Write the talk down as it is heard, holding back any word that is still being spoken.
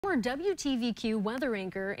Former WTVQ weather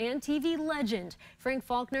anchor and TV legend Frank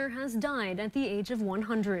Faulconer has died at the age of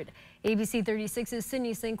 100. ABC 36's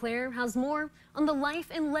Sydney St. Clair has more on the life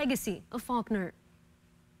and legacy of Faulconer.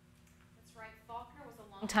 That's right. Faulconer was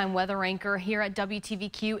a longtime weather anchor here at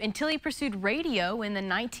WTVQ until he pursued radio in the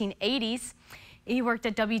 1980s. He worked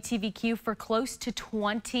at WTVQ for close to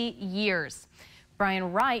 20 years.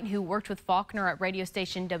 Brian Wright, who worked with Faulconer at radio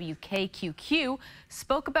station WKQQ,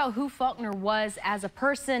 spoke about who Faulconer was as a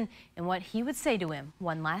person and what he would say to him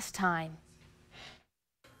one last time.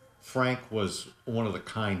 Frank was one of the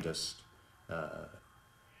kindest,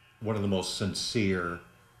 one of the most sincere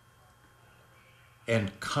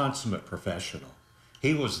and consummate professional.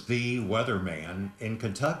 He was the weatherman in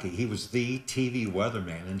Kentucky. He was the TV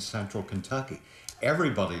weatherman in Central Kentucky.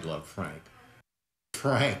 Everybody loved Frank.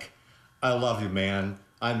 Frank, I love you, man.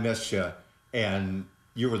 I miss you, and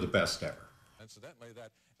you were the best ever.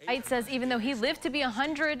 Wright says even though he lived to be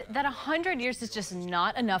 100, that 100 years is just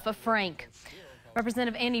not enough of Frank.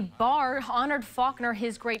 Representative Andy Barr honored Faulconer,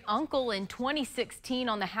 his great uncle, in 2016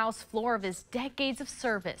 on the House floor of his decades of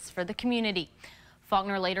service for the community.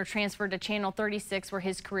 Faulconer later transferred to Channel 36, where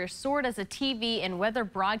his career soared as a TV and weather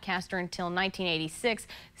broadcaster until 1986,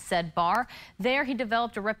 said Barr. There, he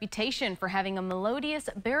developed a reputation for having a melodious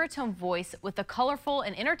baritone voice with a colorful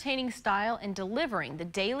and entertaining style in delivering the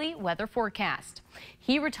daily weather forecast.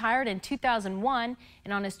 He retired in 2001,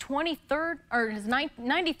 and on his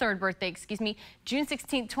 93rd birthday, June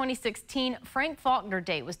 16, 2016, Frank Faulconer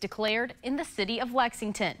Day was declared in the city of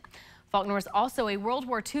Lexington. Faulconer was also a World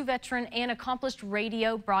War II veteran and accomplished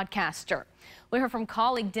radio broadcaster. We heard from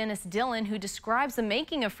colleague Dennis Dillon, who describes the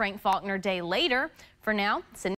making of Frank Faulconer Day later. For now,